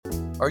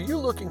Are you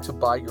looking to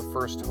buy your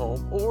first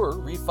home or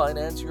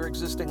refinance your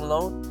existing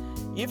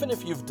loan? Even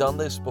if you've done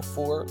this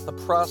before, the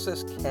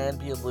process can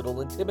be a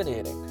little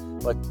intimidating.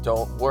 But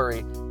don't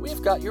worry,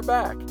 we've got your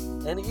back.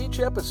 In each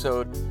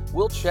episode,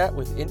 we'll chat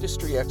with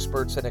industry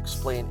experts and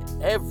explain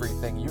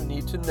everything you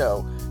need to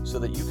know so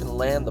that you can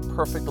land the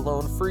perfect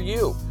loan for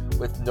you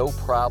with no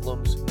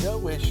problems,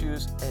 no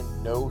issues,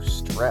 and no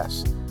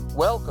stress.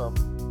 Welcome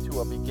to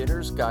A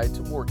Beginner's Guide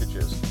to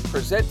Mortgages,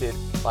 presented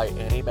by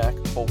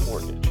AnnieMac Home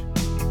Mortgage.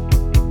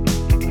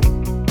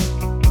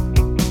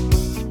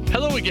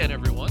 Hello again,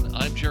 everyone.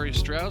 I'm Jerry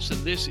Strauss,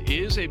 and this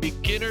is A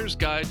Beginner's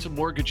Guide to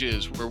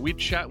Mortgages, where we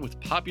chat with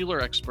popular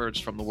experts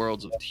from the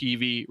worlds of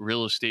TV,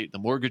 real estate, the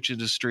mortgage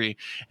industry,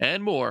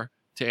 and more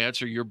to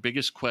answer your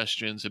biggest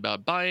questions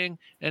about buying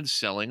and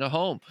selling a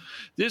home.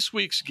 This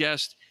week's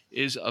guest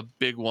is a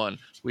big one.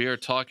 We are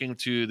talking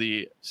to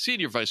the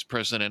Senior Vice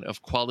President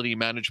of Quality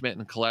Management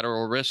and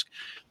Collateral Risk,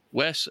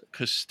 Wes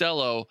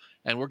Costello,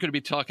 and we're going to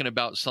be talking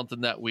about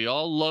something that we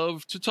all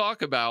love to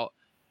talk about,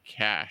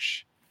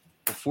 cash.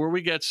 Before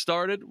we get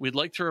started, we'd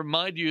like to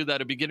remind you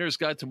that A Beginner's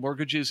Guide to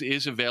Mortgages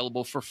is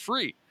available for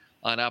free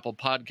on Apple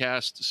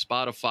Podcasts,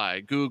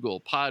 Spotify,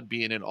 Google,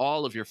 Podbean, and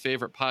all of your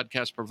favorite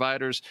podcast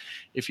providers.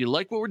 If you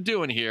like what we're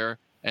doing here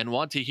and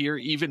want to hear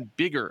even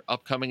bigger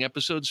upcoming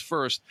episodes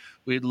first,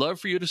 we'd love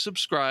for you to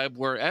subscribe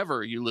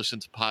wherever you listen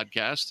to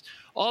podcasts.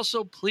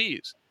 Also,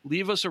 please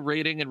leave us a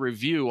rating and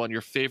review on your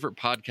favorite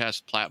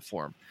podcast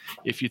platform.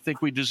 If you think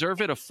we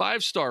deserve it, a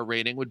 5-star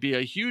rating would be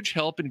a huge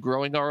help in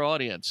growing our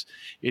audience.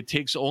 It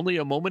takes only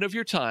a moment of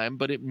your time,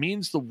 but it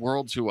means the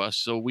world to us,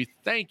 so we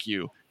thank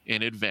you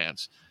in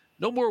advance.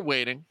 No more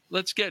waiting.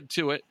 Let's get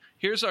to it.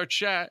 Here's our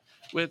chat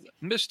with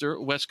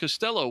Mr. Wes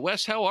Costello.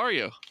 Wes, how are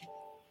you?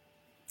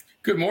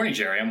 Good morning,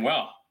 Jerry. I'm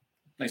well.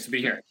 Nice to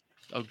be here.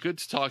 Oh, good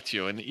to talk to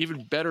you, and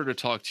even better to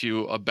talk to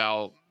you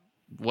about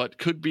what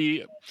could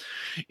be,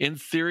 in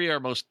theory, our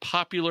most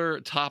popular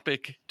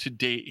topic to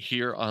date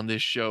here on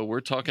this show.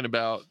 We're talking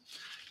about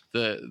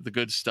the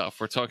good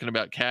stuff. We're talking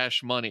about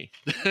cash money.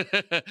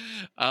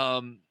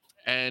 And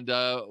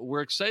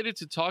we're excited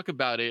to talk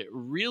about it,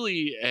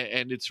 really,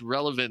 and its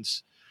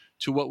relevance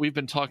to what we've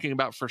been talking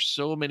about for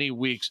so many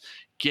weeks,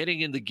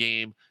 getting in the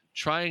game,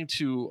 trying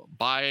to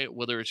buy,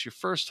 whether it's your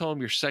first home,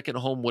 your second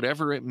home,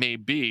 whatever it may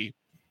be.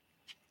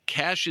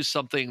 Cash is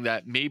something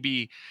that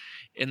maybe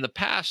in the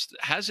past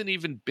hasn't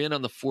even been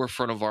on the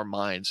forefront of our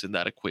minds in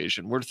that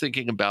equation. We're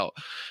thinking about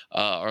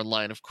our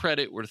line of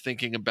credit. We're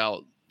thinking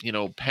about,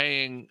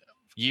 paying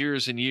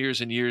years and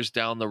years and years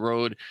down the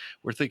road.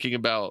 We're thinking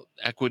about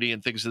equity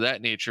and things of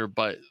that nature.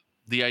 But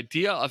the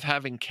idea of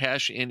having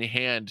cash in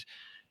hand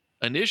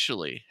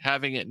initially,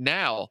 having it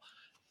now,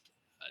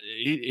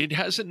 it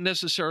hasn't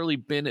necessarily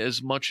been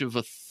as much of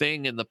a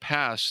thing in the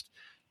past,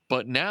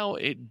 but now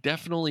it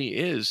definitely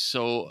is.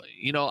 So,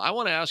 I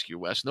want to ask you,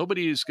 Wes,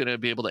 nobody is going to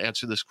be able to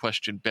answer this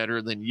question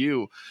better than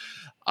you.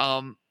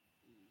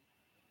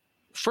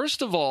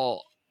 First of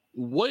all,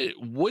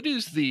 what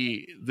is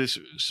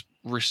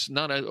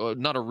not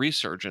a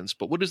resurgence,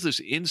 but what is this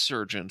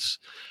insurgence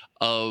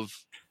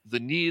of the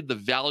need, the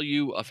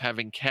value of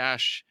having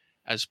cash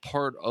as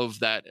part of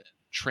that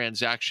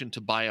transaction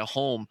to buy a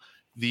home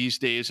these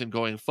days and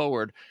going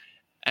forward?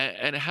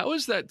 And how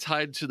is that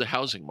tied to the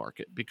housing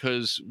market?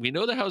 Because we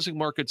know the housing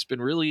market's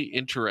been really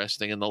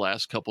interesting in the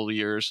last couple of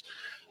years.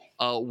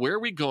 Where are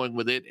we going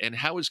with it, and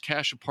how is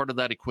cash a part of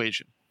that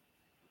equation?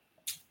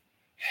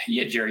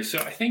 Yeah, Jerry. So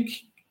I think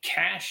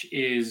cash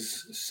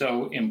is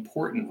so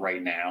important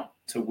right now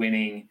to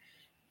winning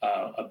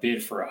a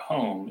bid for a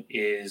home,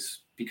 is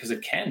because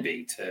it can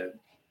be to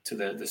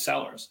the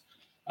sellers.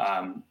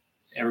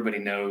 Everybody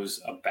knows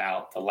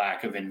about the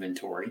lack of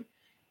inventory.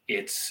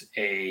 It's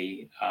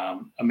a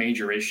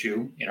major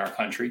issue in our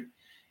country.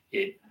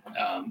 It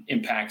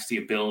impacts the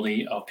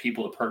ability of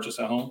people to purchase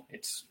a home.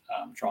 It's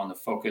drawn the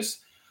focus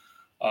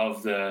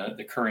of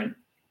the current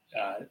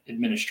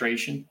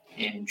administration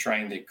in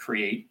trying to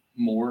create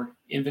more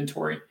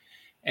inventory.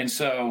 And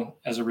so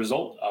as a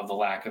result of the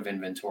lack of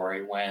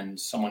inventory, when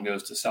someone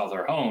goes to sell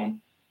their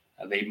home,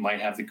 they might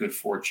have the good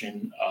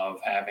fortune of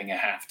having a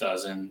half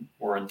dozen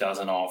or a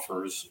dozen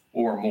offers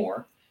or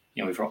more.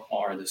 We've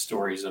all heard the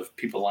stories of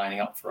people lining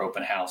up for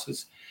open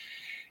houses.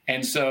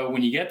 And so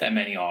when you get that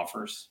many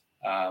offers,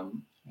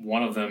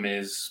 one of them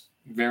is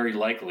very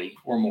likely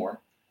or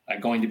more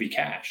going to be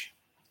cash.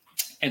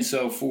 And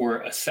so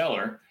for a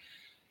seller,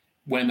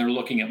 when they're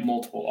looking at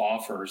multiple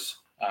offers,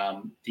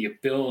 the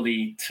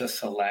ability to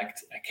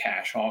select a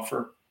cash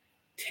offer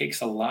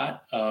takes a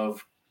lot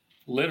of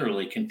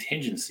literally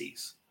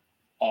contingencies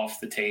off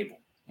the table.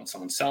 When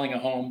someone's selling a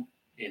home,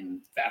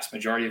 in vast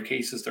majority of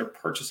cases, they're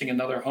purchasing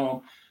another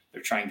home.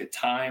 They're trying to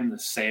time the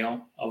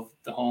sale of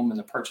the home and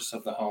the purchase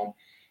of the home.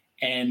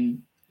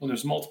 And when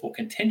there's multiple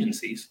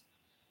contingencies,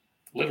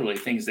 literally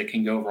things that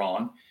can go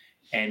wrong,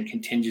 and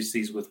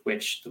contingencies with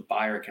which the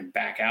buyer can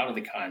back out of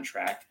the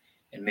contract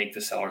and make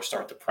the seller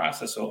start the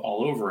process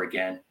all over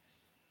again,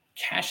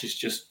 cash is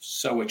just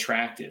so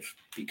attractive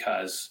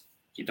because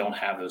you don't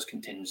have those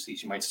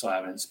contingencies. You might still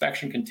have an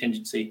inspection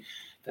contingency.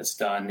 that's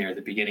done near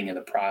the beginning of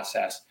the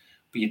process,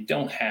 but you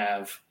don't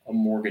have a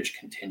mortgage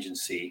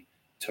contingency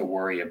to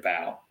worry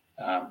about.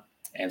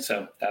 And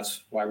so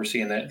that's why we're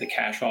seeing the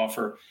cash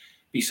offer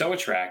be so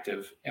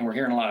attractive. And we're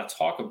hearing a lot of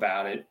talk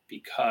about it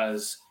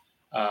because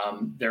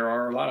there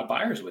are a lot of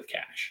buyers with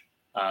cash.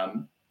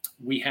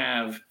 We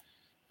have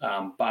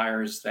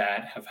buyers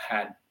that have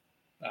had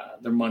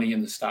their money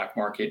in the stock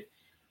market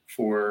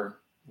for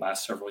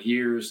last several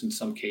years, in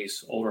some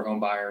case, older home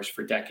buyers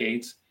for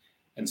decades.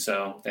 And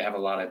so they have a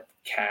lot of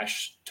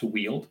cash to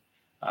wield.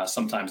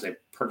 Sometimes they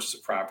purchase a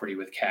property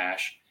with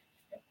cash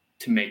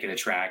to make it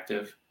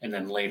attractive and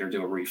then later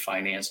do a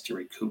refinance to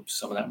recoup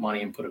some of that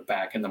money and put it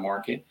back in the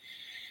market.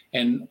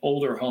 And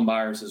older home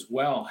buyers as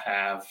well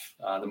have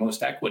the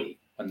most equity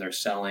when they're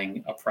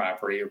selling a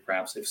property, or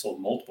perhaps they've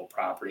sold multiple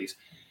properties.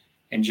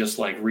 And just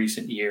like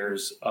recent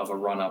years of a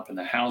run up in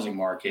the housing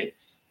market,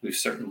 we've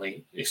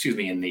certainly,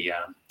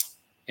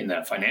 in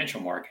the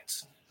financial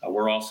markets,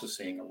 we're also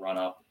seeing a run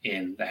up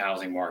in the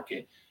housing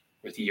market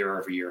with year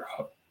over year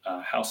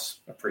house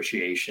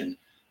appreciation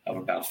of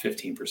about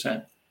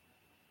 15%.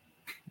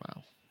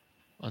 Wow.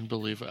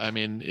 Unbelievable. I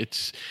mean,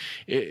 it's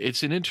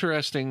an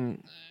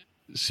interesting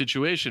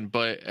situation,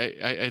 but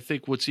I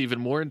think what's even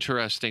more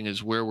interesting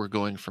is where we're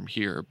going from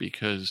here,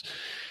 because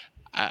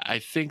I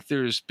think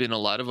there's been a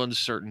lot of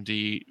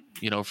uncertainty,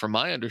 from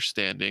my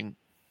understanding,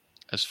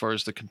 as far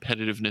as the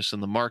competitiveness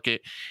in the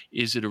market.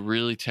 Is it a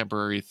really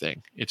temporary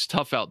thing? It's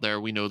tough out there,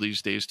 we know,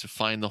 these days, to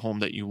find the home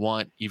that you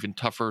want, even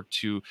tougher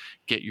to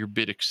get your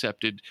bid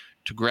accepted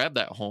to grab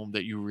that home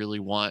that you really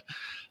want.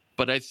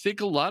 But I think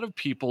a lot of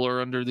people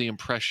are under the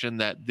impression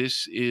that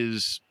this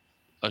is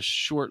a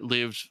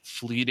short-lived,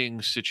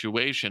 fleeting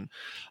situation.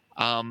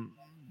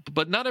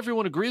 But not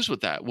everyone agrees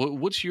with that.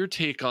 What's your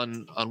take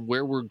on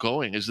where we're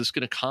going? Is this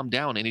going to calm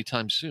down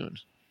anytime soon?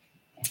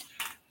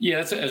 Yeah,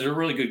 that's a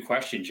really good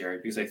question, Jerry,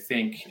 because I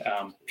think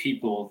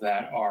people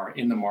that are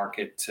in the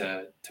market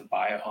to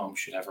buy a home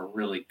should have a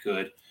really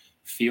good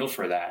feel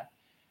for that.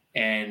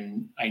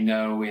 And I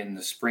know in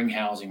the spring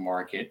housing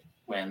market,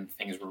 when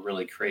things were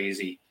really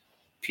crazy,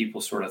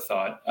 people sort of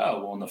thought,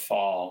 oh, well, in the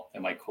fall,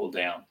 it might cool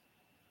down.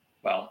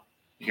 Well,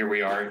 here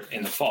we are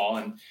in the fall.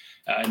 And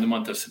in the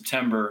month of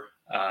September,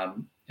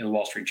 the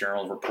Wall Street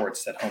Journal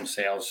reports that home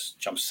sales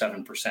jumped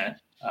 7%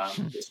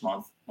 this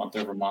month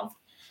over month,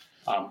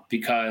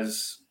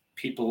 because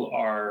people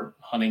are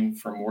hunting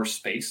for more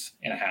space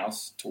in a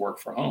house to work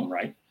from home,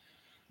 right?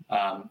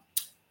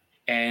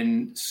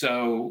 And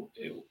so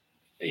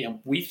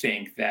we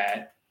think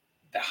that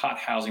the hot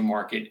housing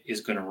market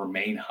is going to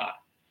remain hot.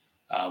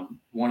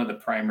 One of the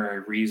primary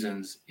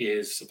reasons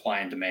is supply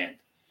and demand.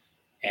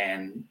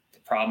 And the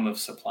problem of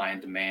supply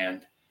and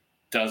demand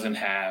doesn't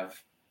have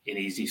an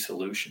easy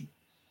solution.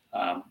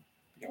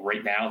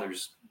 Right now,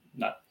 there's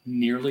not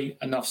nearly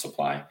enough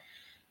supply,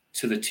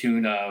 to the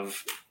tune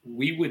of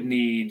we would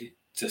need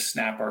to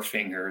snap our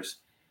fingers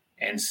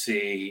and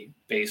see,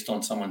 based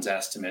on someone's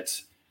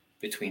estimates,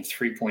 between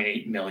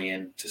 3.8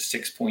 million to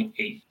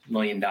 6.8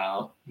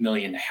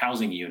 million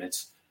housing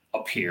units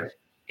appear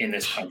in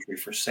this country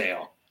for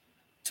sale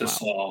to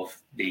solve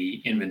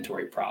the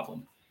inventory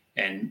problem.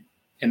 And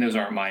those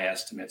aren't my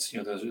estimates.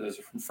 Those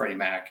are from Freddie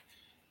Mac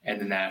and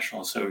the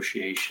National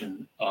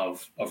Association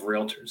of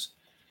Realtors.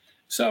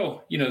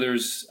 So,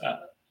 there's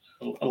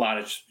a lot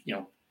of,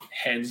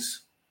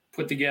 heads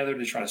put together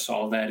to try to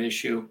solve that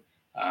issue.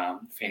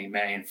 Fannie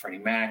Mae and Freddie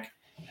Mac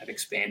have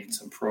expanded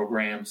some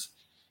programs.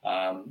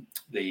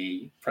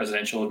 The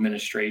presidential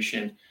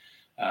administration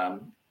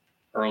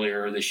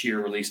earlier this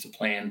year released a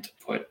plan to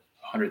put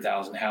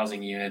 100,000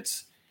 housing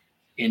units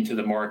into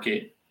the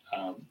market,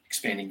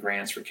 expanding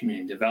grants for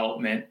community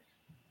development,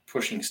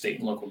 pushing state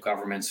and local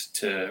governments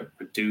to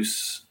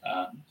reduce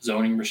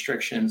zoning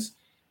restrictions,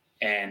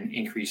 and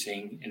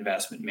increasing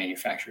investment in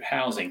manufactured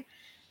housing.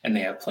 And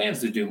they have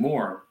plans to do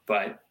more,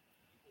 but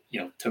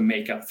to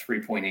make up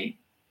 3.8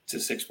 to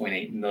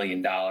 6.8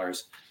 million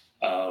dollars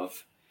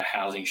of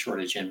housing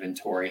shortage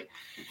inventory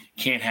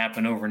can't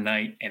happen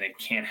overnight, and it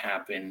can't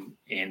happen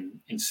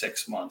in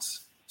 6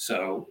 months.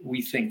 So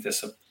we think the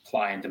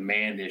supply and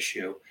demand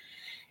issue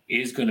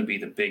is going to be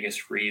the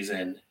biggest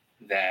reason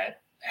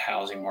that the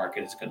housing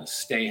market is going to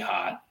stay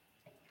hot.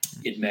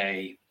 It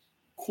may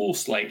cool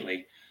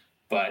slightly,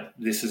 but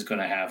this is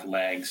going to have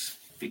legs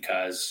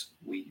because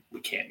we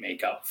can't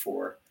make up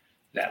for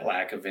that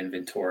lack of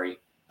inventory.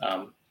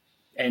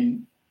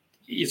 And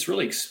it's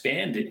really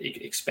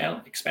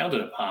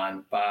expounded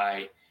upon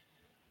by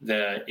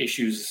the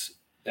issues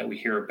that we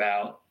hear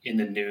about in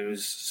the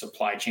news,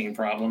 supply chain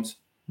problems.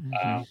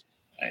 I'm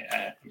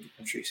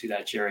sure you see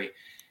that, Jerry.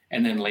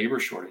 And then labor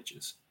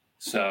shortages.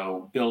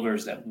 So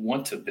builders that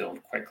want to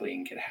build quickly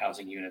and get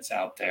housing units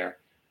out there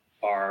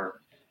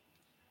are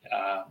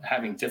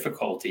having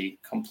difficulty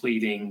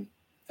completing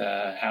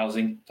the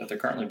housing that they're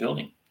currently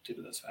building due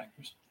to those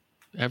factors.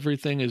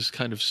 Everything is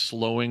kind of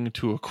slowing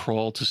to a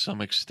crawl to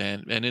some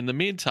extent. And in the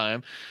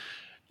meantime,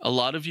 a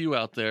lot of you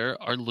out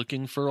there are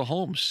looking for a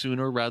home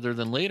sooner rather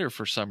than later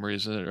for some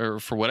reason, or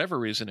for whatever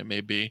reason it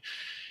may be.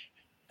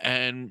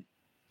 And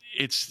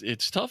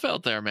it's tough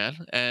out there,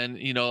 man. And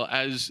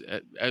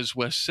as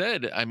Wes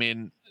said, I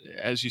mean,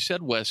 as you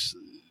said, Wes,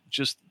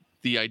 just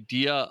the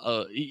idea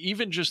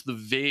even just the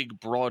vague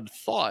broad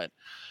thought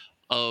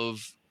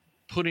of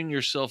putting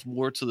yourself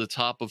more to the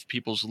top of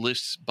people's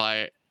lists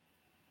by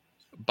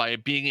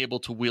being able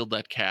to wield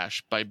that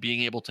cash, by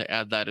being able to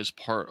add that as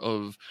part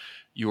of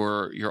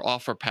your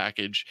offer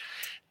package.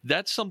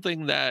 That's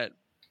something that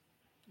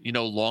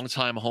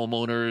longtime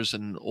homeowners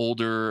and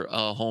older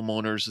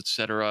homeowners, et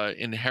cetera,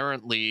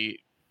 inherently,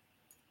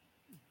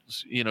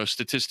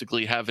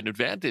 statistically have an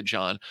advantage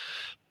on.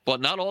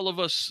 But not all of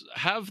us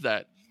have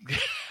that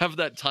have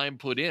that time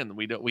put in.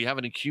 We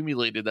haven't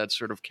accumulated that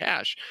sort of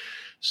cash.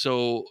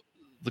 So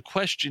the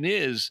question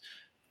is,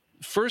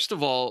 first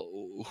of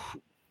all,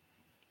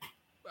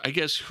 I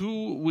guess,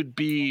 who would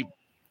be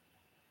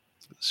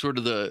sort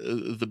of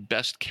the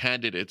best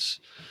candidates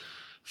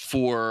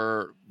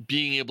for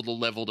being able to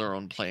level their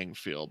own playing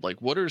field?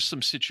 Like, what are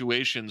some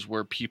situations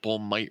where people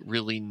might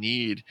really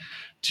need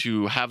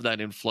to have that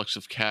influx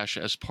of cash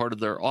as part of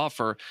their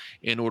offer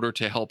in order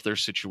to help their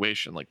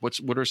situation? Like,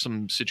 what are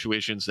some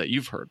situations that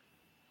you've heard?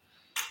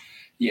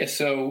 Yeah,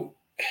 so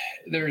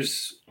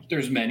there's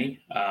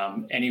many,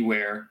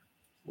 anywhere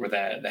where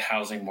the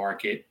housing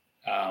market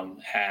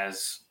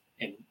has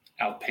an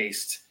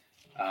outpaced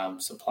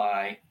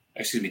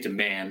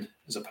demand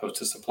as opposed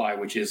to supply,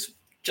 which is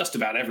just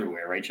about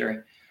everywhere, right,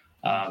 Jerry?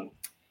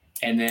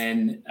 And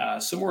then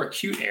some more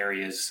acute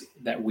areas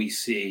that we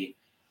see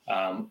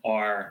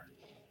are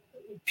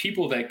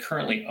people that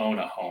currently own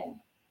a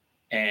home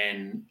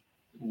and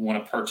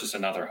want to purchase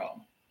another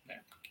home.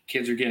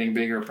 Kids are getting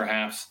bigger,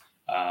 perhaps.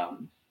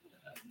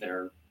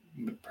 They're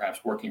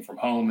perhaps working from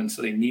home, and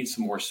so they need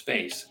some more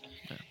space.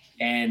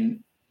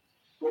 And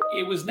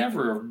it was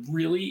never a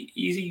really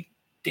easy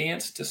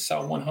dance to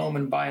sell one home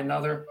and buy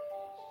another.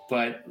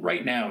 But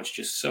right now, it's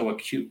just so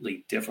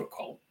acutely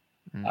difficult.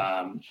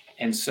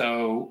 And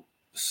so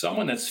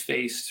someone that's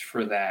faced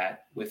with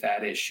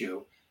that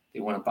issue, they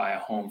want to buy a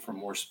home for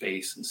more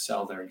space and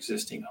sell their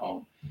existing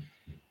home.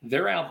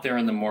 They're out there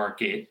in the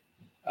market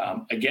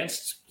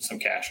against some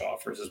cash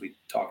offers, as we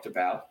talked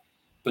about,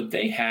 but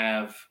they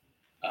have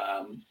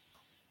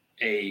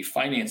a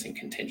financing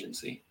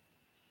contingency.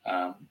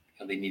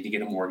 They need to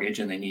get a mortgage,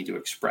 and they need to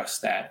express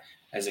that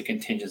as a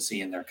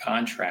contingency in their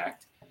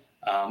contract.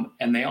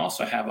 And they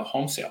also have a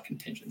home sale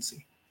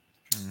contingency.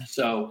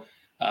 So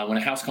when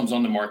a house comes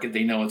on the market,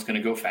 they know it's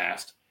going to go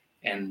fast,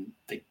 and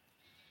they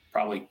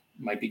probably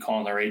might be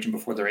calling their agent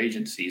before their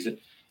agent sees it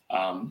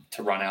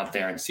to run out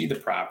there and see the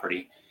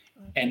property.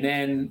 And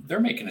then they're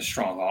making a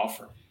strong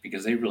offer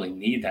because they really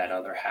need that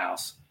other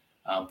house,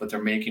 but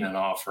they're making an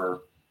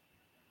offer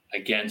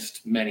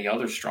against many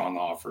other strong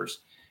offers.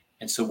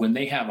 And so when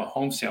they have a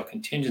home sale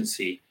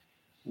contingency,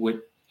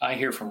 what I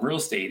hear from real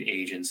estate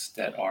agents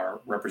that are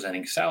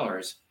representing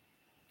sellers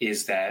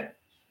is that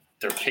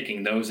they're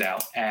picking those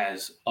out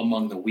as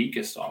among the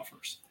weakest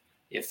offers.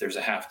 If there's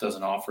a half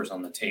dozen offers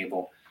on the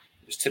table,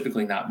 there's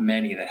typically not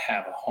many that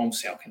have a home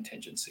sale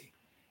contingency.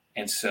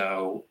 And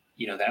so,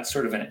 that's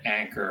sort of an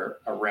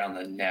anchor around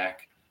the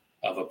neck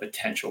of a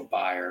potential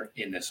buyer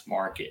in this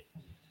market.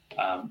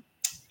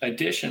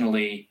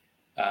 Additionally,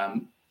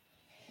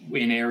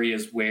 in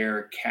areas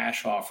where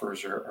cash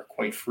offers are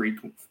quite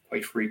frequent,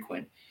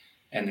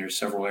 and there's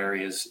several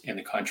areas in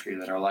the country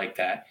that are like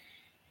that,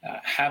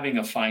 having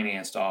a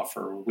financed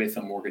offer with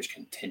a mortgage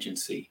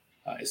contingency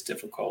is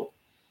difficult.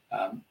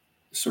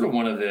 Sort of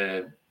one of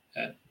the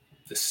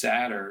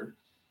sadder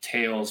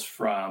tales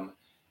from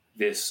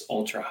this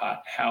ultra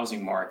hot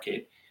housing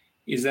market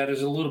is that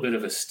there's a little bit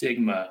of a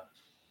stigma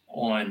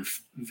on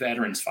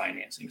veterans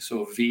financing.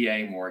 So a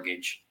VA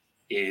mortgage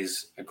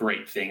is a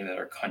great thing that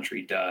our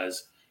country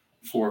does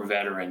for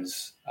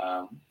veterans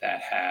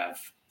that have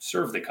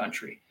served the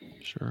country.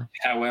 Sure.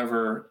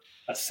 However,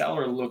 a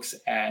seller looks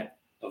at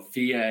a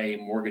VA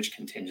mortgage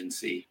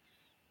contingency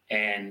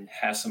and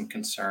has some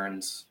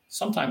concerns,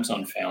 sometimes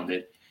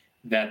unfounded,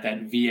 that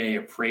VA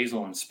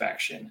appraisal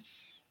inspection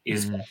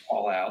is going to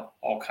call out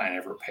all kind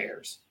of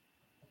repairs.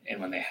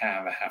 And when they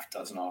have a half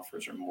dozen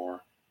offers or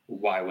more,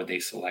 why would they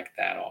select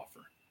that offer?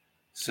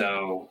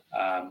 So,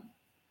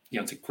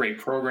 it's a great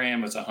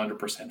program. It's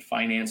 100%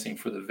 financing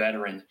for the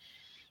veteran,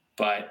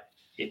 but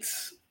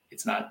it's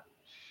not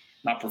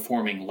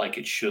performing like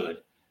it should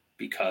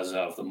because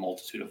of the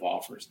multitude of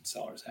offers that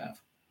sellers have.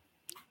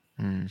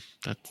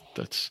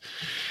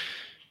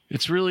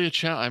 It's really a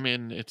challenge. I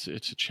mean, it's a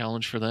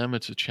challenge for them.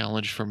 It's a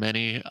challenge for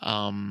many.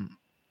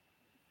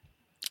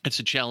 It's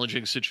a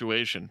challenging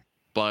situation,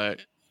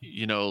 but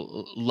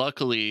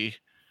luckily,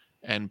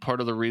 and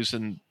part of the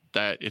reason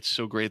that it's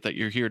so great that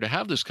you're here to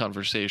have this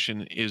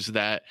conversation is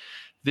that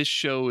this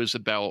show is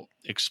about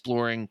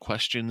exploring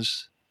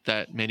questions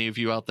that many of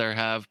you out there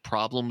have,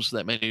 problems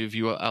that many of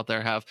you out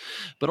there have,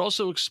 but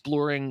also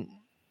exploring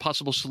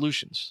possible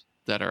solutions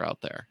that are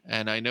out there.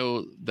 And I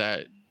know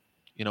that,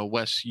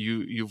 Wes,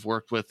 you've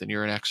worked with, and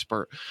you're an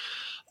expert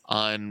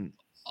on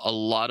a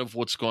lot of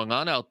what's going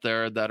on out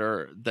there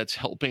that's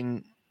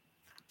helping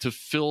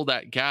fill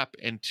that gap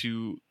and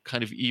to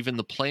kind of even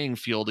the playing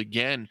field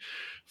again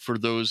for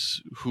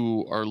those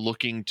who are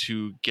looking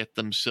to get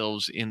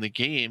themselves in the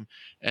game.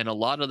 And a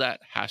lot of that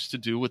has to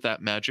do with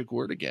that magic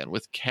word again,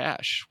 with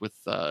cash, with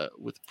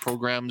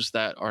programs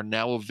that are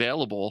now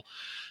available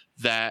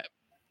that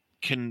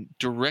can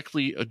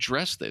directly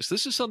address this.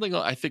 This is something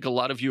I think a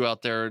lot of you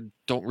out there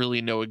don't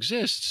really know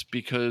exists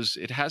because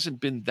it hasn't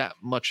been that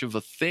much of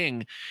a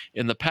thing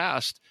in the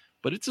past,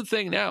 but it's a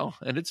thing now,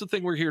 and it's a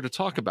thing we're here to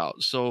talk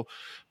about. So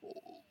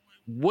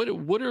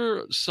what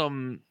are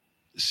some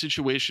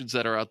situations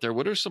that are out there?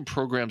 What are some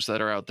programs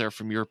that are out there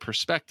from your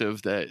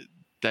perspective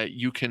that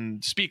you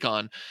can speak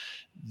on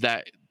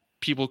that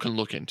people can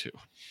look into?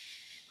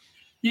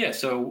 Yeah.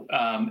 So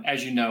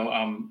as you know,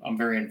 I'm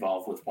very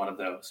involved with one of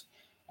those.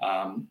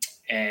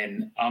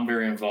 And I'm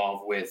very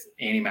involved with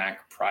AnnieMac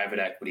Private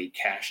Equity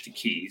Cash to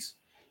Keys,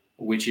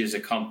 which is a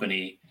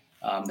company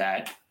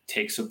that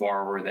takes a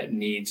borrower that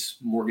needs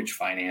mortgage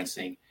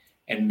financing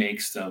and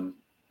makes them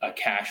a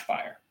cash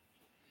buyer.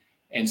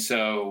 And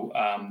so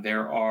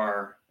there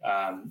are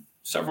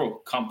several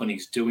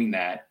companies doing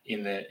that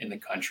in the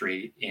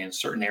country, in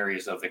certain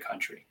areas of the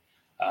country.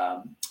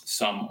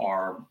 Some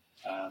are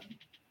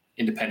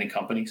independent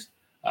companies.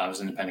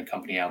 There's an independent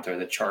company out there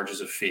that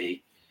charges a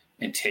fee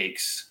and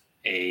takes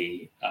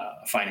a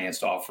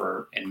financed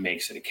offer and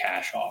makes it a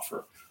cash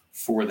offer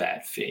for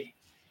that fee.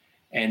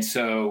 And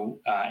so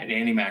at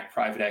AnnieMac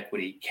Private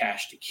Equity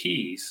Cash to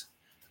Keys,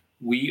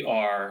 we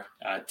are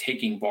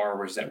taking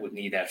borrowers that would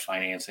need that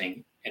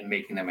financing and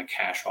making them a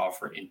cash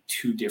offer in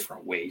two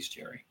different ways,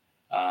 Jerry.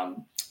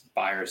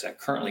 Buyers that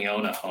currently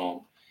own a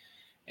home,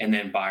 and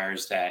then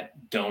buyers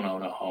that don't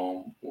own a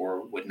home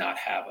or would not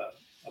have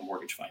a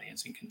mortgage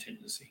financing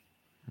contingency.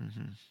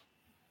 Mm-hmm.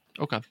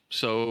 Okay.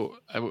 So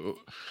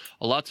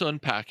a lot to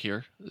unpack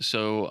here.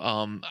 So,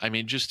 I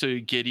mean, just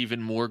to get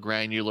even more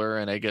granular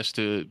and I guess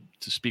to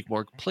speak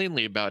more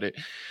plainly about it,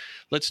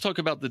 let's talk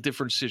about the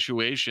different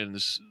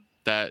situations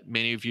that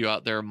many of you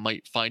out there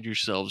might find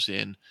yourselves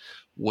in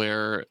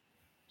where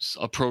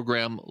a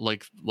program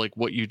like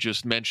what you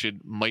just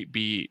mentioned might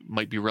be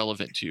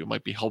relevant to you,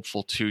 might be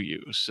helpful to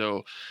you.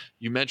 So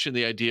you mentioned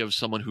the idea of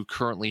someone who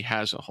currently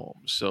has a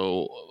home.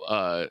 So,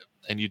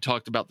 and you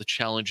talked about the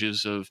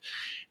challenges of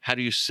how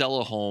do you sell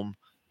a home,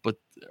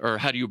 or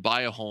how do you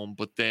buy a home,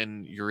 but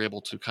then you're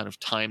able to kind of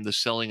time the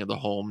selling of the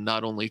home,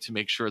 not only to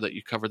make sure that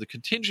you cover the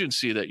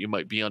contingency that you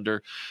might be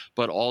under,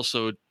 but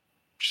also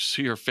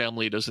so your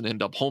family doesn't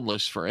end up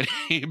homeless for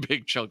any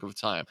big chunk of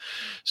time.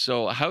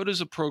 So how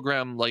does a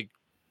program like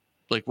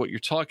what you're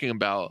talking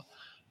about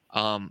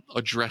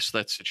address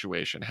that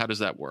situation? How does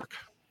that work?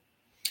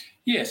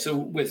 Yeah, so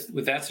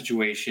with that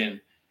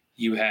situation,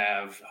 you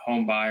have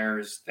home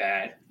buyers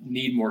that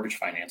need mortgage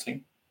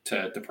financing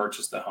to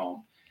purchase the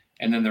home,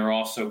 and then they're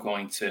also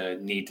going to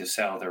need to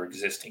sell their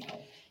existing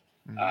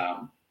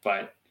home.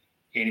 But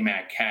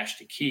AnnieMac Cash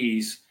to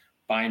Keys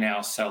buy now,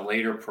 sell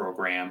later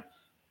program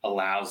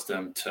allows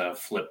them to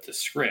flip the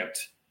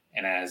script,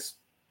 and as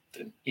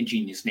the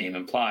ingenious name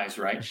implies,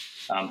 right,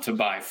 to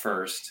buy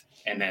first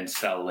and then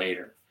sell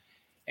later.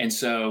 And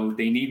so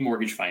they need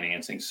mortgage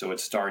financing. So it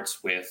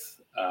starts with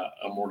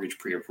a mortgage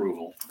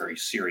pre-approval, very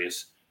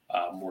serious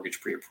mortgage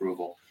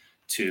pre-approval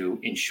to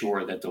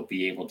ensure that they'll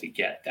be able to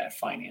get that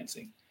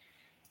financing.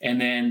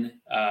 And then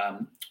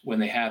when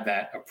they have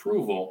that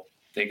approval,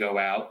 they go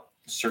out,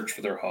 search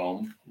for their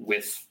home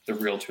with the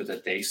realtor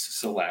that they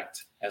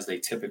select, as they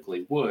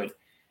typically would.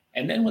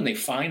 And then when they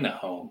find the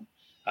home,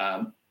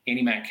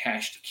 AnnieMac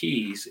Cash to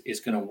Keys is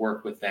going to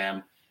work with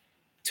them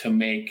to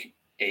make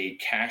a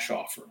cash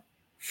offer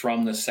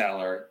from the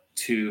seller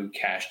to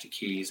Cash to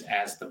Keys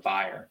as the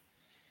buyer.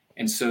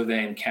 And so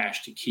then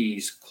Cash to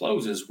Keys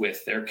closes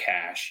with their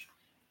cash,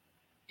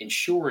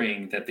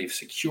 ensuring that they've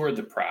secured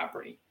the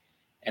property.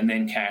 And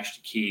then Cash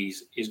to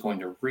Keys is going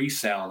to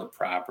resell the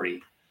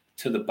property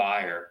to the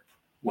buyer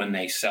when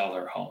they sell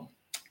their home.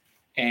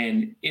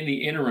 And in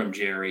the interim,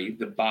 Jerry,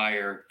 the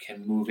buyer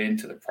can move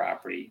into the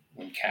property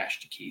when Cash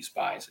to Keys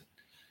buys it.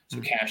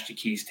 So Cash to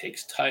Keys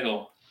takes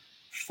title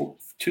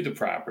to the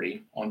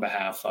property on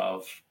behalf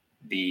of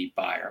the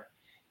buyer.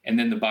 And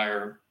then the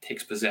buyer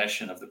takes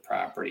possession of the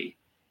property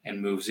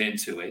and moves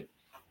into it.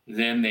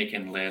 Then they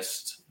can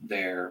list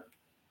their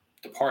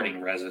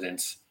departing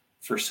residents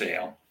for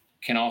sale,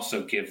 can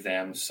also give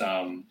them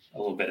a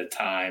little bit of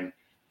time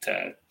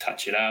to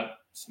touch it up,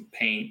 some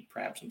paint,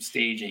 perhaps some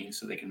staging,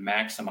 so they can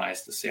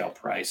maximize the sale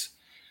price,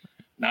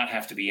 not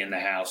have to be in the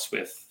house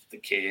with the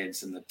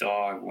kids and the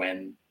dog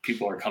when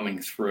people are coming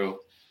through,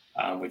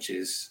 which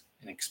is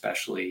an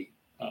especially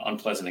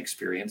unpleasant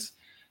experience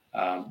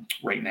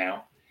right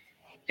now.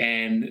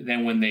 And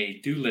then when they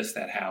do list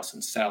that house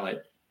and sell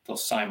it, they'll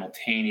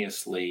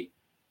simultaneously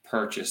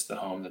purchase the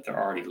home that they're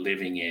already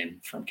living in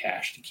from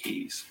Cash to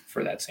Keys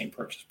for that same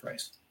purchase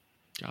price.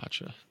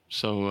 Gotcha.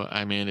 So,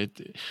 I mean,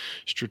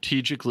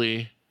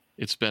 strategically,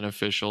 it's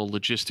beneficial.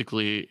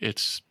 Logistically,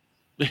 it's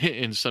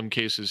in some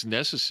cases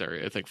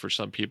necessary, I think, for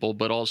some people.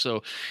 But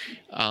also,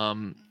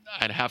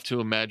 I'd have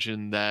to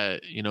imagine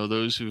that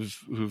those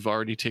who've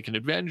already taken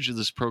advantage of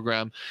this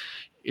program,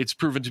 it's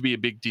proven to be a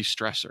big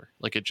de-stressor.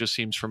 Like, it just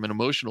seems from an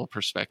emotional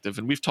perspective.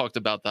 And we've talked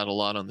about that a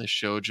lot on this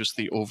show, just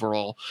the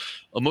overall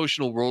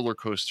emotional roller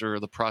coaster,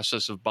 the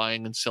process of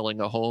buying and selling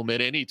a home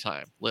at any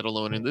time, let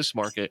alone in this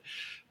market.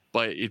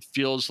 But it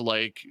feels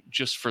like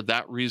just for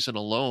that reason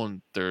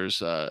alone,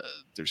 there's a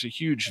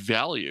huge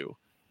value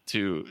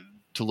to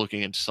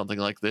looking into something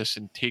like this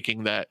and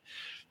taking that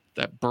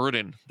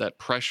burden, that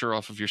pressure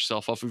off of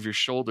yourself, off of your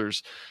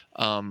shoulders,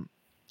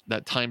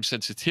 that time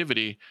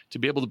sensitivity to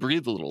be able to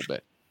breathe a little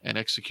bit and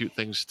execute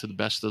things to the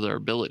best of their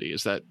ability.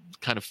 Is that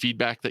kind of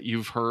feedback that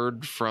you've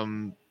heard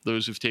from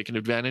those who've taken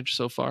advantage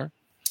so far?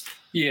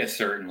 Yeah,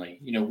 certainly.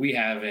 We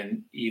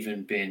haven't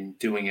even been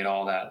doing it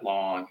all that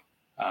long,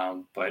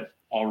 but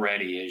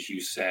already, as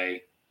you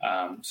say,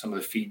 some of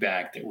the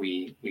feedback that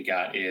we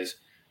got is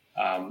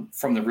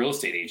from the real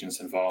estate agents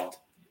involved.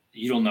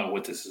 You don't know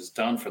what this has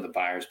done for the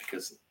buyers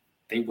because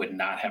they would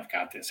not have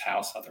got this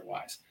house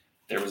otherwise.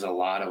 There was a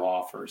lot of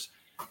offers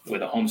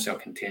with a home sale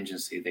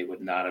contingency. They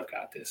would not have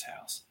got this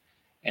house.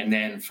 And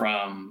then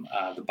from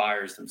the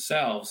buyers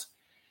themselves,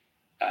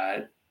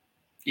 the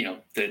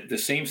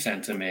same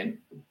sentiment,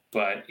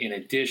 but in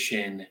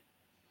addition,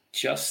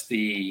 just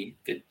the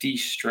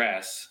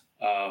de-stress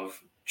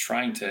of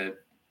trying to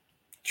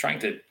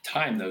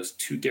time those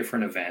two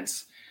different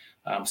events.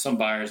 Some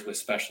buyers with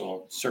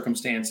special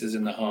circumstances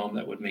in the home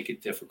that would make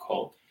it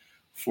difficult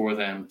for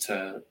them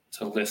to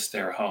list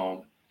their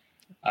home,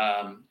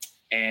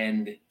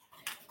 and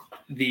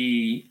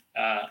the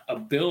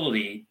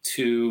ability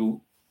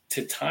to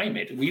time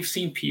it. We've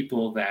seen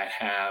people that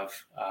have,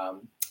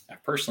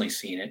 I've personally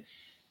seen it,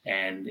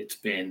 and it's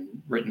been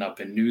written up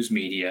in news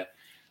media,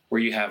 where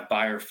you have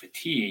buyer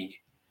fatigue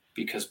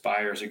because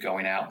buyers are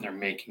going out and they're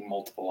making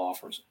multiple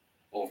offers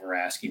over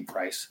asking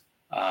price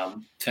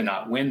to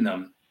not win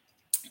them.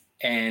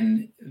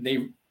 And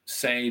they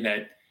say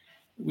that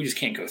we just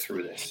can't go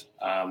through this.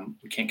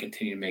 We can't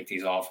continue to make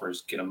these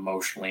offers, get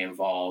emotionally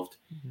involved,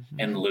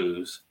 and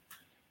lose.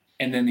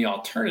 And then the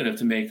alternative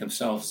to make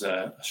themselves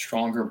a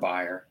stronger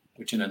buyer,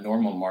 which in a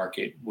normal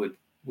market would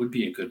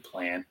be a good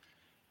plan,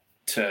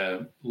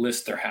 to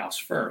list their house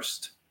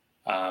first.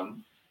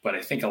 But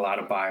I think a lot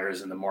of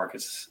buyers in the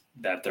markets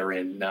that they're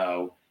in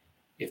know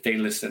if they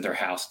listed their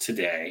house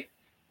today,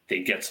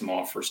 they'd get some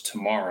offers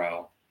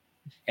tomorrow.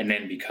 And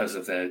then because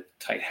of the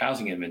tight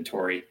housing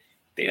inventory,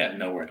 they'd have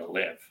nowhere to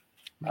live.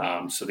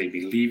 So they'd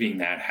be leaving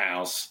that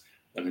house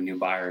when the new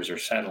buyers are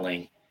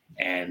settling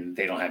and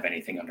they don't have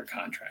anything under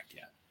contract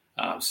yet.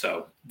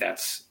 So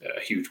that's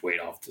a huge weight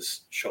off the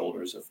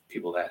shoulders of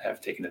people that have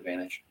taken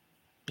advantage.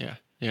 Yeah.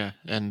 Yeah.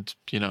 And,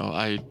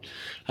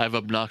 I've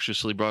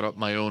obnoxiously brought up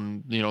my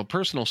own,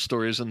 personal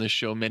stories on this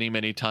show many,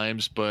 many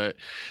times, but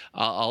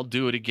I'll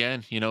do it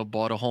again.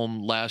 Bought a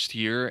home last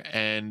year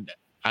and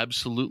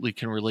absolutely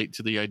can relate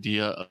to the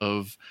idea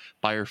of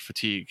buyer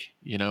fatigue,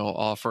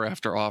 offer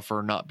after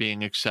offer not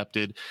being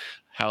accepted,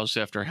 house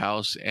after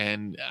house.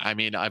 And I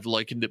mean, I've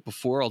likened it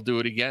before, I'll do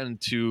it again,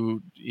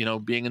 to,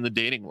 being in the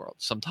dating world.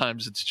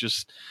 Sometimes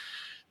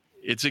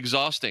it's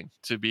exhausting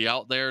to be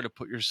out there, to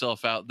put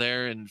yourself out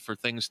there, and for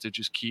things to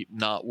just keep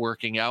not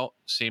working out.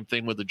 Same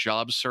thing with a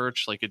job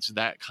search. Like, it's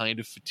that kind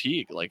of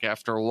fatigue. Like,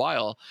 after a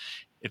while,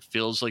 it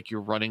feels like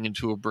you're running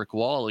into a brick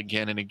wall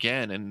again and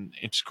again. And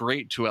it's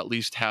great to at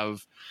least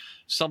have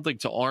something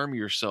to arm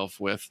yourself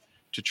with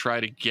to try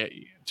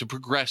to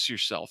progress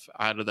yourself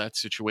out of that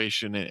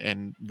situation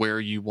and where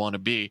you want to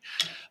be.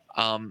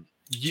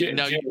 Jerry,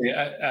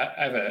 I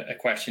have a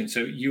question.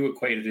 So you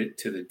equated it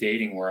to the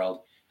dating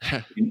world.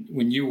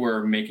 When you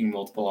were making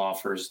multiple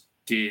offers,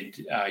 did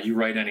you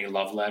write any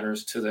love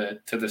letters to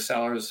the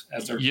sellers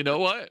as they're? You know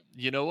what?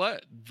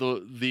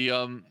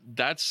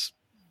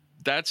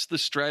 That's the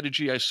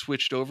strategy I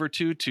switched over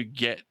to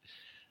get,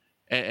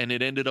 and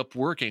it ended up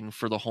working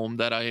for the home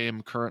that I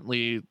am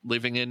currently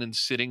living in and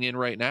sitting in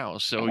right now.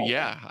 So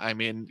yeah, I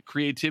mean,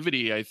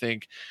 creativity, I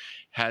think,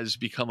 has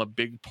become a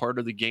big part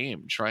of the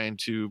game, trying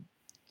to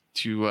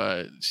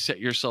set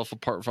yourself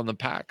apart from the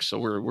pack. So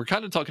we're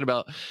kind of talking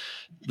about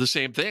the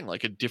same thing,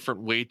 like a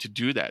different way to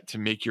do that, to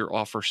make your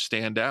offer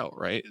stand out,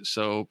 right?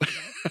 So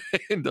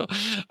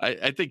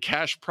I think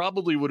cash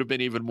probably would have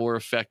been even more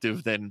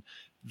effective than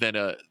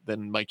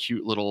my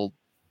cute little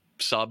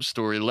sob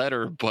story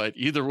letter, but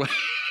either way.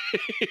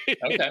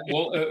 Okay,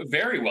 well,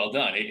 very well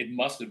done. It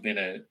must have been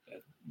a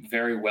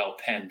very well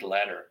penned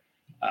letter.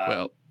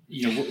 Well,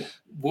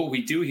 what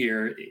we do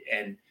here,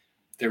 and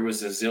there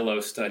was a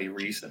Zillow study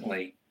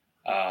recently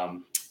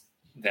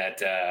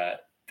that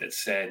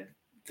said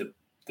the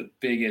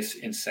biggest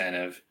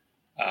incentive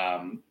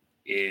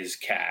is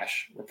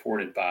cash,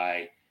 reported by,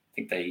 I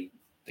think they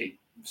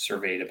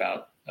surveyed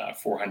about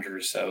 400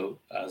 or so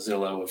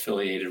Zillow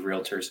affiliated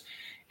realtors,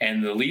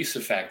 and the least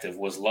effective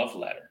was love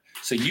letter.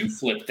 So you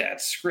flipped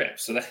that script.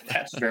 So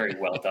that's very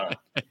well done.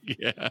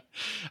 Yeah.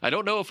 I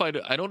don't know if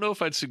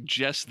I'd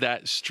suggest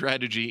that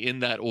strategy in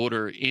that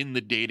order in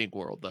the dating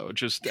world, though.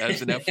 Just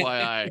as an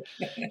FYI,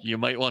 you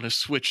might want to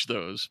switch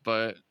those,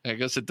 but I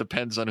guess it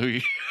depends on who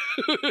you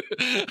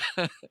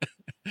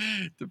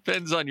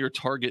Depends on your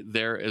target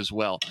there as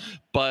well.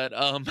 But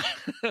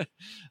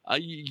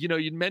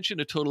you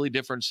mentioned a totally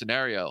different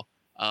scenario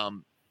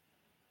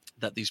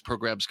that these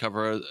programs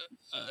cover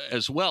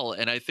as well,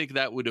 and I think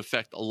that would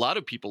affect a lot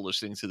of people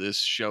listening to this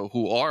show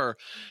who are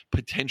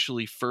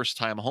potentially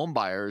first-time home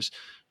buyers,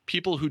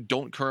 people who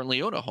don't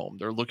currently own a home.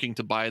 They're looking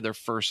to buy their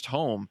first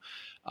home.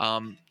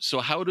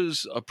 So how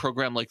does a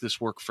program like this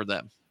work for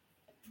them?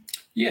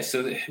 Yeah,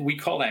 so we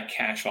call that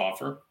cash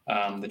offer,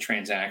 the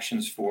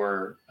transactions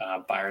for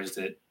buyers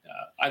that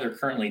either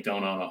currently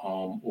don't own a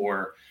home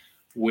or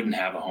wouldn't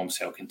have a home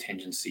sale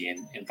contingency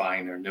in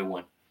buying their new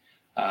one.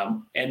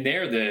 And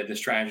there, the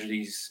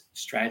strategy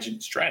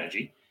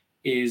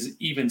is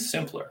even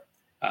simpler,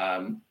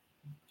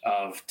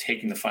 of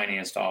taking the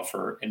financed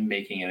offer and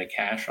making it a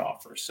cash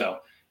offer. So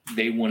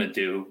they want to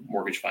do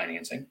mortgage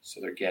financing,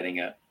 so they're getting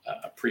a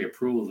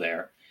pre-approval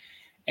there.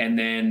 And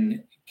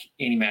then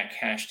AnnieMac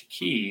Cash to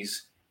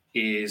Keys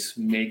is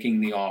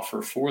making the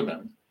offer for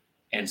them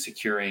and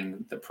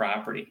securing the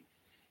property.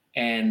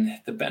 And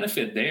the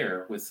benefit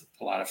there with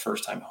a lot of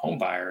first-time home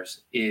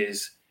buyers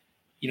is,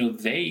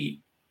 they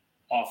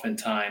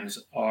oftentimes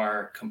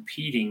are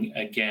competing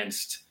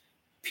against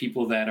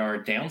people that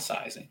are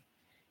downsizing.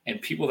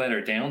 And people that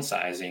are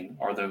downsizing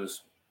are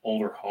those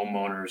older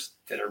homeowners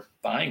that are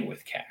buying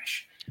with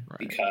cash, right?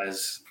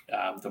 Because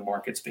the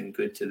market's been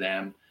good to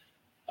them.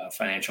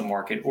 Financial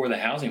market or the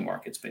housing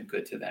market's been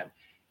good to them.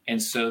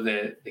 And so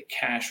the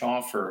cash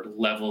offer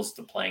levels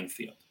the playing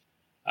field.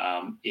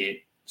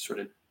 It sort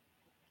of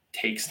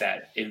takes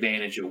that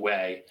advantage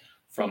away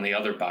from the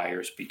other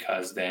buyers,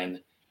 because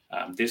then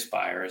this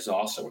buyer is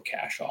also a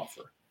cash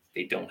offer.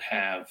 They don't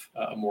have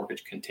a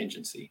mortgage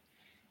contingency.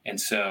 And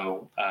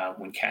so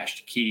when Cash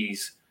to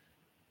Keys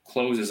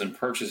closes and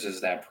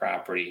purchases that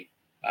property,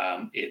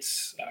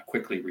 it's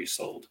quickly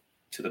resold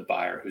to the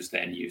buyer who's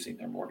then using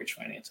their mortgage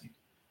financing.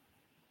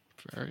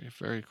 Very,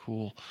 very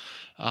cool.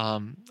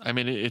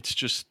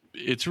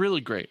 It's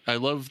really great. I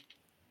love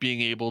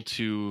being able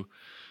to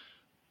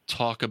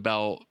talk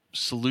about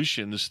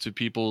solutions to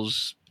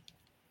people's,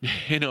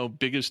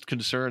 biggest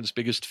concerns,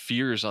 biggest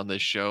fears on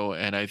this show.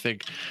 And I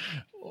think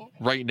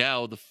right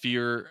now the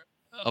fear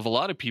of a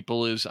lot of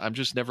people is, I'm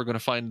just never going to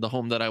find the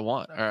home that I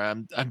want,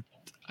 or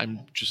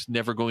I'm just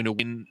never going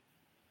to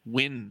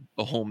win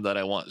a home that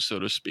I want, so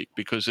to speak,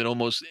 because it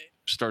almost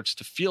starts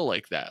to feel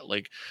like that,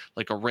 like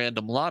a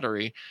random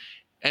lottery.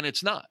 And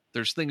it's not.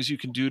 There's things you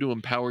can do to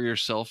empower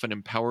yourself and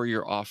empower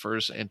your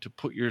offers, and to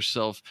put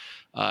yourself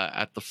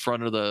at the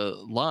front of the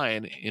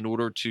line in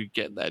order to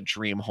get that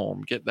dream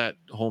home, get that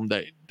home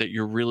that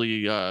you're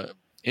really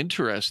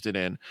interested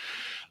in.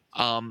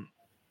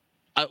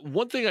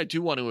 One thing I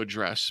do want to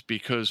address,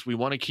 because we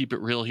want to keep it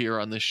real here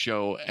on this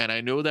show, and I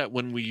know that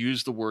when we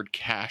use the word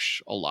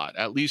cash a lot,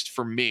 at least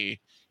for me,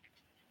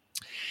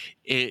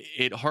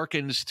 it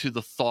harkens to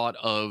the thought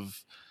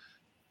of,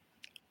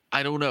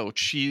 I don't know,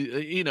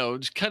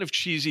 it's kind of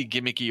cheesy,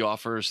 gimmicky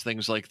offers,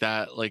 things like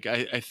that. Like,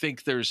 I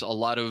think there's a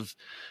lot of,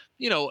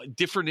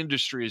 different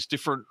industries,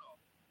 different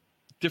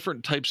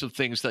types of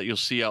things that you'll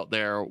see out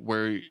there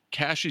where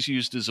cash is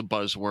used as a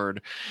buzzword,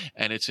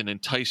 and it's an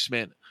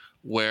enticement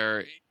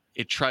where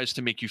it tries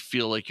to make you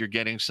feel like you're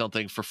getting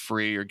something for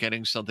free or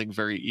getting something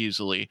very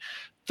easily.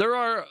 There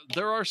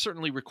are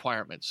certainly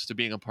requirements to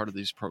being a part of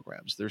these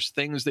programs. There's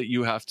things that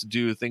you have to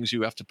do, things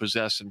you have to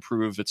possess and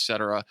prove,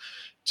 etc.,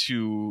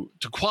 to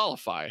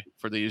qualify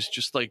for these,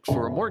 just like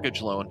for a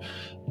mortgage loan.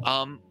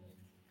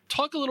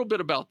 Talk a little bit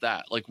about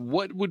that. Like,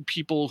 what would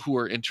people who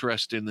are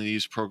interested in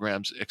these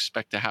programs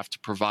expect to have to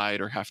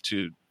provide or have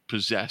to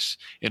possess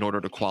in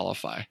order to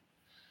qualify?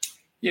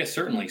 Yeah,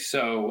 certainly.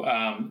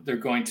 So they're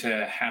going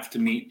to have to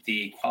meet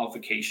the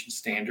qualification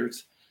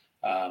standards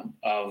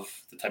of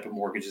the type of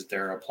mortgages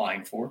they're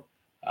applying for.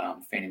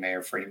 Fannie Mae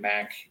or Freddie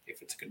Mac,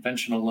 if it's a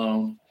conventional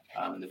loan,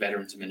 and the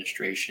Veterans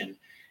Administration,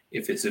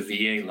 if it's a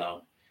VA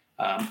loan.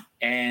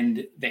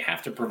 And they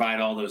have to provide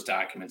all those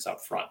documents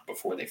up front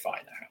before they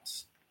find the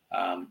house,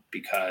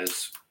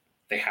 because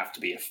they have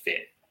to be a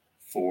fit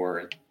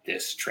for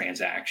this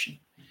transaction.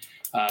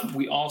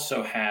 We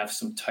also have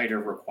some tighter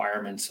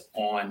requirements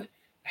on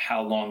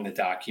how long the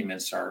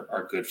documents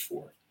are good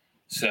for.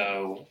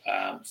 So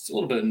it's a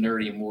little bit of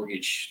nerdy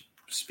mortgage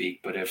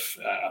speak, but if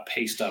a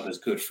pay stub is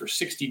good for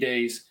 60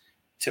 days,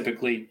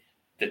 typically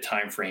the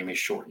time frame is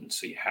shortened.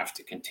 So you have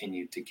to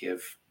continue to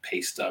give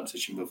pay stubs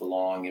as you move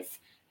along if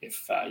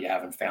you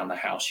haven't found the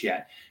house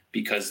yet,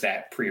 because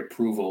that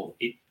pre-approval,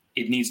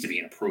 it needs to be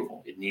an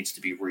approval. It needs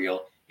to be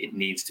real. It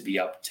needs to be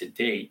up to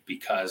date,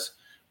 because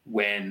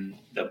when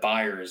the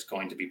buyer is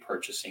going to be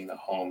purchasing the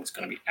home, it's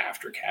going to be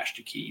after Cash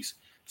to Keys.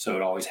 So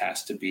it always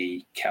has to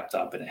be kept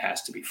up, and it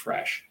has to be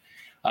fresh.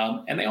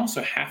 And they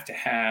also have to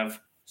have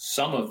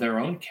some of their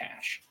own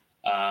cash.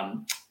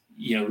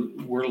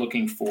 We're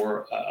looking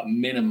for a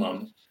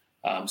minimum.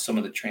 Some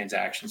of the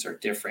transactions are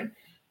different,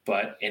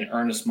 but an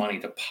earnest money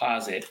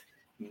deposit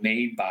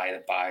made by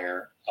the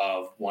buyer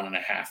of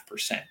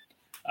 1.5%,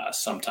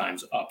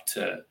 sometimes up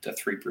to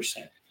 3%.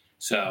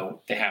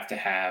 So they have to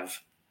have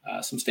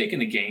some stake in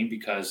the game,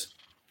 because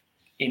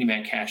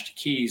AnnieMac Cash to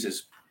Keys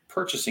is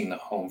purchasing the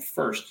home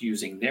first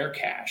using their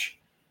cash,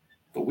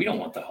 but we don't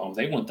want the home;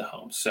 they want the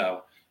home.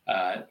 So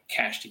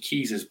Cash to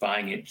Keys is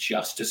buying it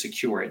just to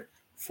secure it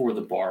for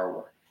the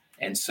borrower,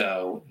 and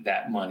so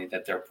that money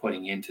that they're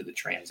putting into the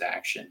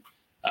transaction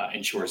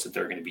ensures that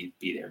they're going to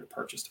be there to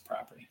purchase the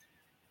property.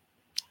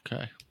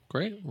 Okay,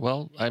 great.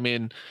 Well, I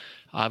mean,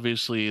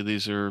 obviously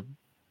these are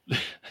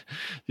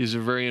these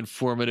are very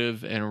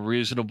informative and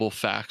reasonable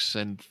facts.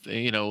 And,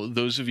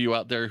 those of you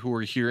out there who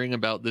are hearing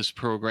about this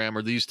program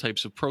or these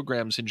types of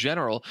programs in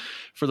general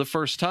for the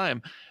first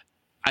time,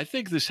 I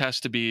think this has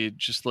to be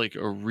just like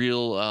uh,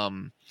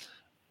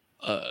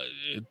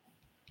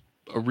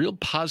 a real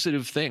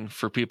positive thing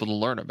for people to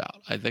learn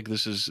about. I think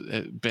this has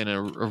been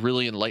a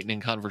really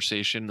enlightening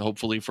conversation,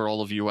 hopefully for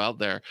all of you out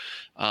there,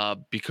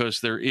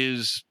 because there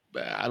is,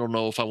 I don't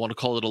know if I want to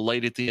call it a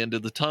light at the end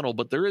of the tunnel,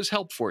 but there is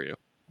help for you.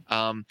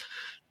 Um,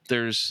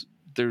 there's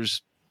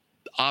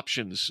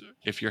options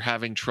if you're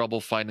having trouble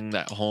finding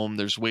that home.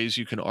 There's ways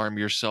you can arm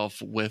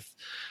yourself with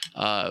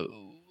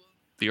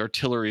the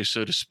artillery,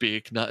 so to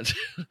speak, not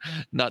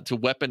not to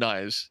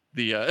weaponize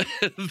the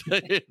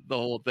the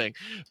whole thing,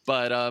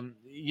 but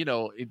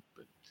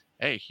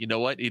hey, you know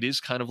what? It is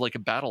kind of like a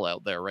battle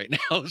out there right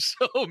now,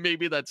 so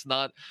maybe that's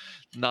not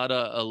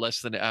a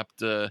less than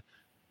apt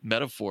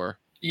metaphor.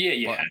 Yeah,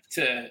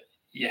 But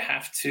you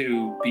have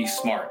to be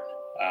smart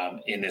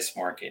in this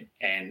market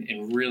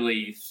and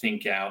really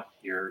think out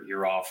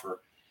your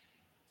offer.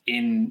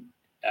 And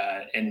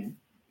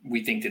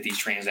we think that these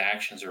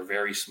transactions are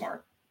very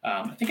smart.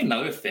 I think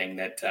another thing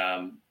that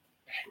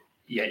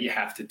you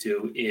have to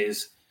do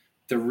is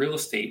the real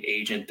estate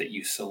agent that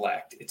you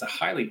select. It's a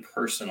highly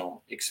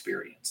personal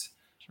experience.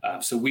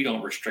 So we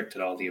don't restrict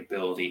at all the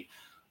ability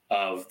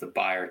of the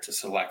buyer to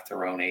select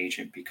their own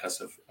agent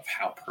because of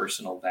how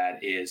personal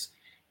that is.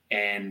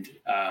 And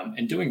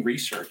doing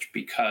research,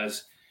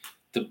 because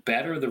the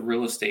better the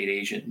real estate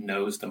agent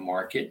knows the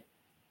market,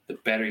 the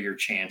better your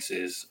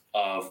chances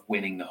of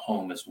winning the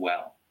home as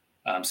well.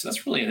 So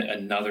that's really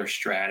another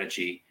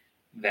strategy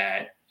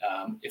that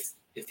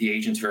if the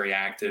agent's very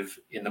active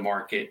in the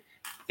market,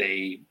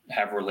 they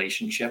have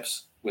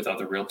relationships with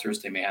other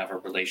realtors. They may have a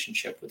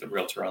relationship with a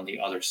realtor on the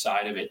other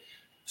side of it.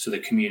 So the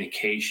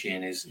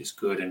communication is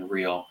good and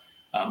real.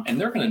 And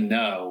they're going to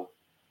know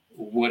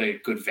what a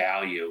good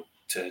value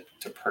to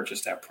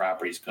purchase that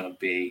property is going to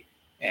be,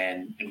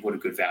 and what a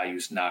good value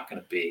is not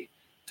going to be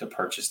to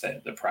purchase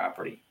the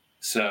property.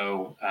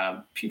 So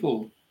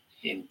people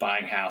in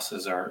buying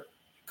houses are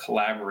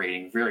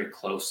collaborating very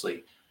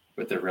closely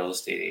with their real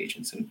estate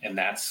agents, and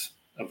that's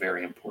a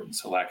very important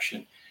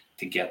selection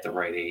to get the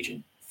right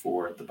agent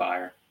for the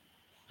buyer.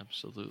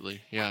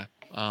 absolutely, yeah.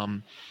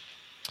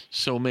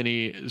 So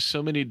many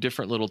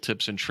different little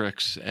tips and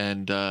tricks,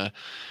 and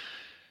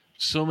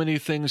so many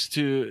things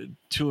to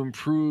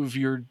improve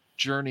your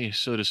journey,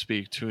 so to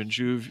speak, to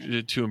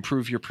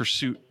improve your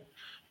pursuit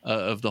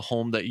of the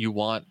home that you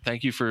want.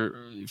 Thank you for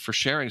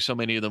sharing so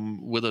many of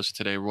them with us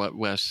today,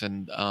 Wes.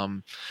 And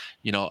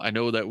I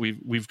know that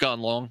we've gone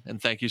long,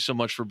 and thank you so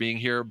much for being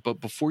here. But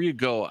before you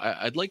go,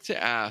 I'd like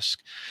to ask,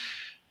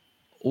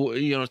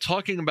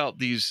 talking about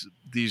these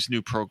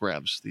new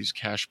programs, these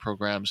cash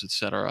programs,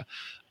 etc.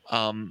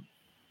 Have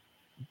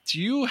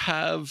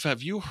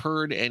you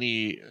heard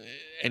any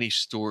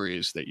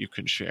stories that you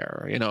can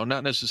share?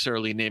 Not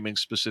necessarily naming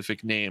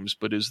specific names,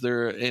 but is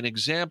there an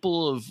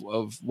example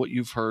of what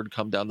you've heard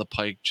come down the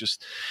pike?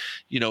 Just,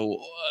 a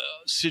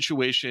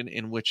situation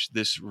in which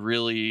this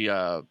really,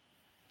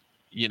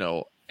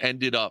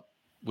 ended up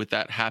with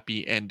that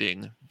happy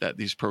ending that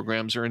these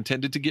programs are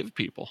intended to give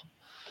people.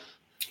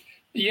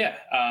 Yeah,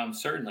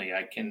 certainly.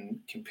 I can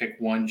pick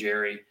one,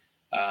 Jerry,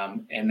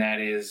 and that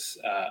is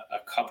a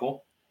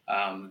couple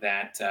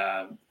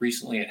that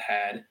recently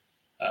had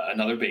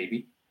another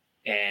baby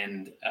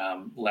and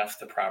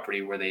left the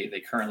property where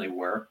they currently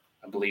were.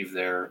 I believe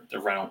their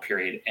rental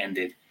period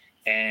ended,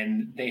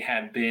 and they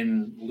had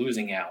been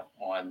losing out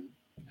on,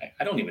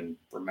 I don't even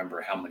remember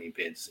how many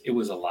bids. It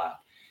was a lot.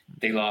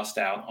 They lost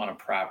out on a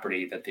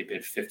property that they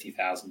bid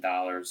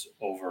 $50,000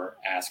 over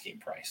asking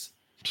price.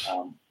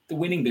 The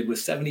winning bid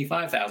was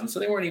 $75,000, so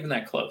they weren't even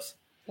that close.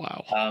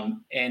 Wow.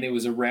 And it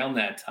was around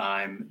that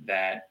time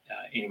that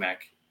AnnieMac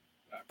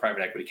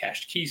Private Equity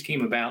Cash to Keys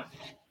came about,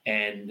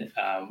 and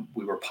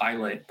we were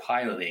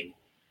piloting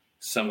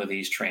some of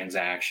these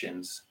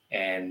transactions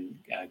and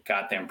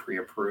got them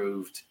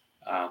pre-approved,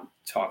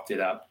 talked it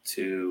up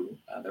to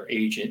their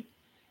agent,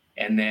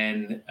 and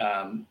then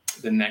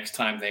the next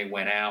time they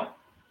went out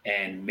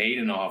and made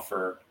an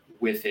offer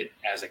with it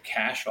as a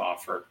cash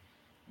offer,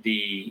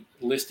 the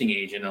listing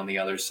agent on the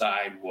other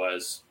side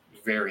was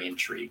very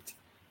intrigued.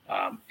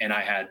 And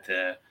I had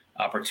the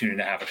opportunity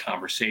to have a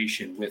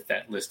conversation with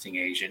that listing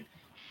agent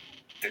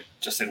that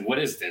just said, what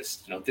is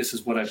this? This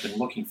is what I've been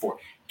looking for.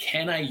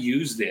 Can I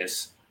use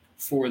this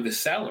for the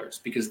sellers?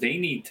 Because they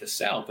need to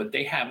sell, but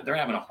they're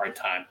having a hard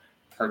time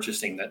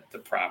purchasing the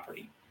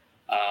property.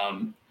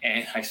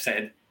 And I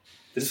said,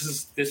 this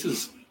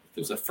was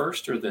the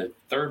first or the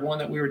third one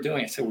that we were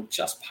doing. I said, we're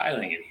just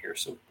piloting it here,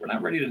 so we're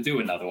not ready to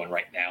do another one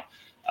right now.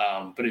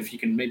 But if you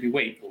can maybe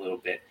wait a little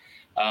bit.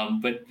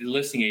 But the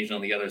listing agent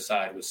on the other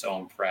side was so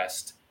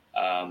impressed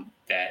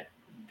that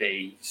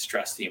they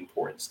stressed the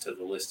importance to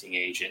the listing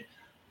agent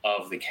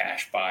of the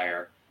cash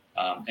buyer,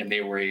 and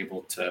they were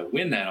able to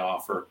win that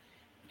offer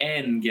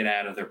and get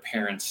out of their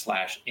parents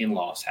 /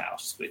 in-laws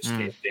house, which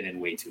they've been in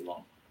way too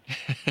long.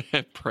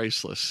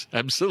 Priceless.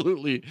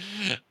 Absolutely.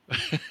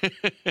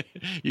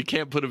 You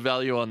can't put a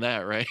value on that,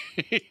 right?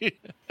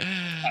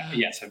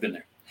 Yes, I've been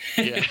there.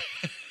 Yeah.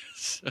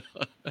 So,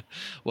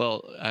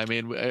 well, I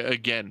mean,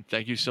 again,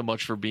 thank you so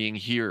much for being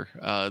here.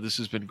 This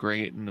has been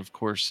great. And of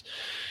course,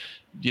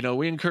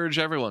 we encourage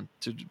everyone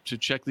to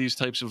check these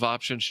types of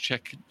options,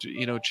 check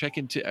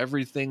into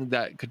everything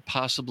that could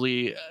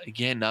possibly,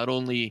 again, not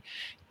only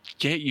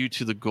get you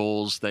to the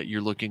goals that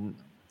you're looking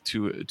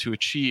to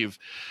achieve,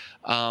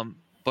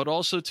 but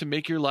also to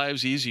make your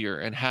lives easier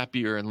and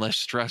happier and less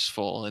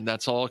stressful. And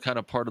that's all kind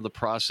of part of the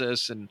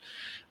process, and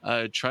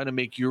trying to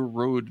make your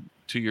road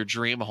to your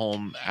dream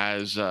home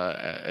as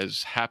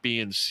happy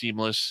and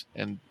seamless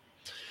and,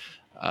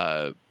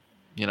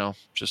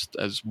 just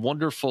as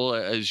wonderful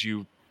as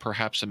you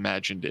perhaps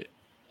imagined it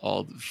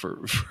all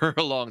for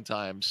a long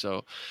time.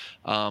 So,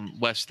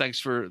 Wes, thanks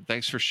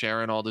for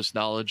sharing all this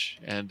knowledge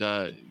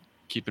and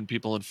keeping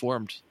people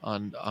informed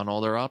on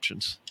all their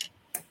options.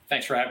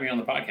 Thanks for having me on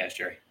the podcast,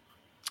 Jerry.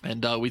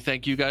 And we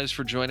thank you guys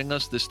for joining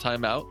us this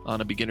time out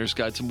on A Beginner's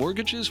Guide to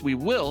Mortgages. We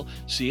will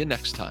see you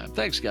next time.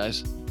 Thanks,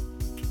 guys.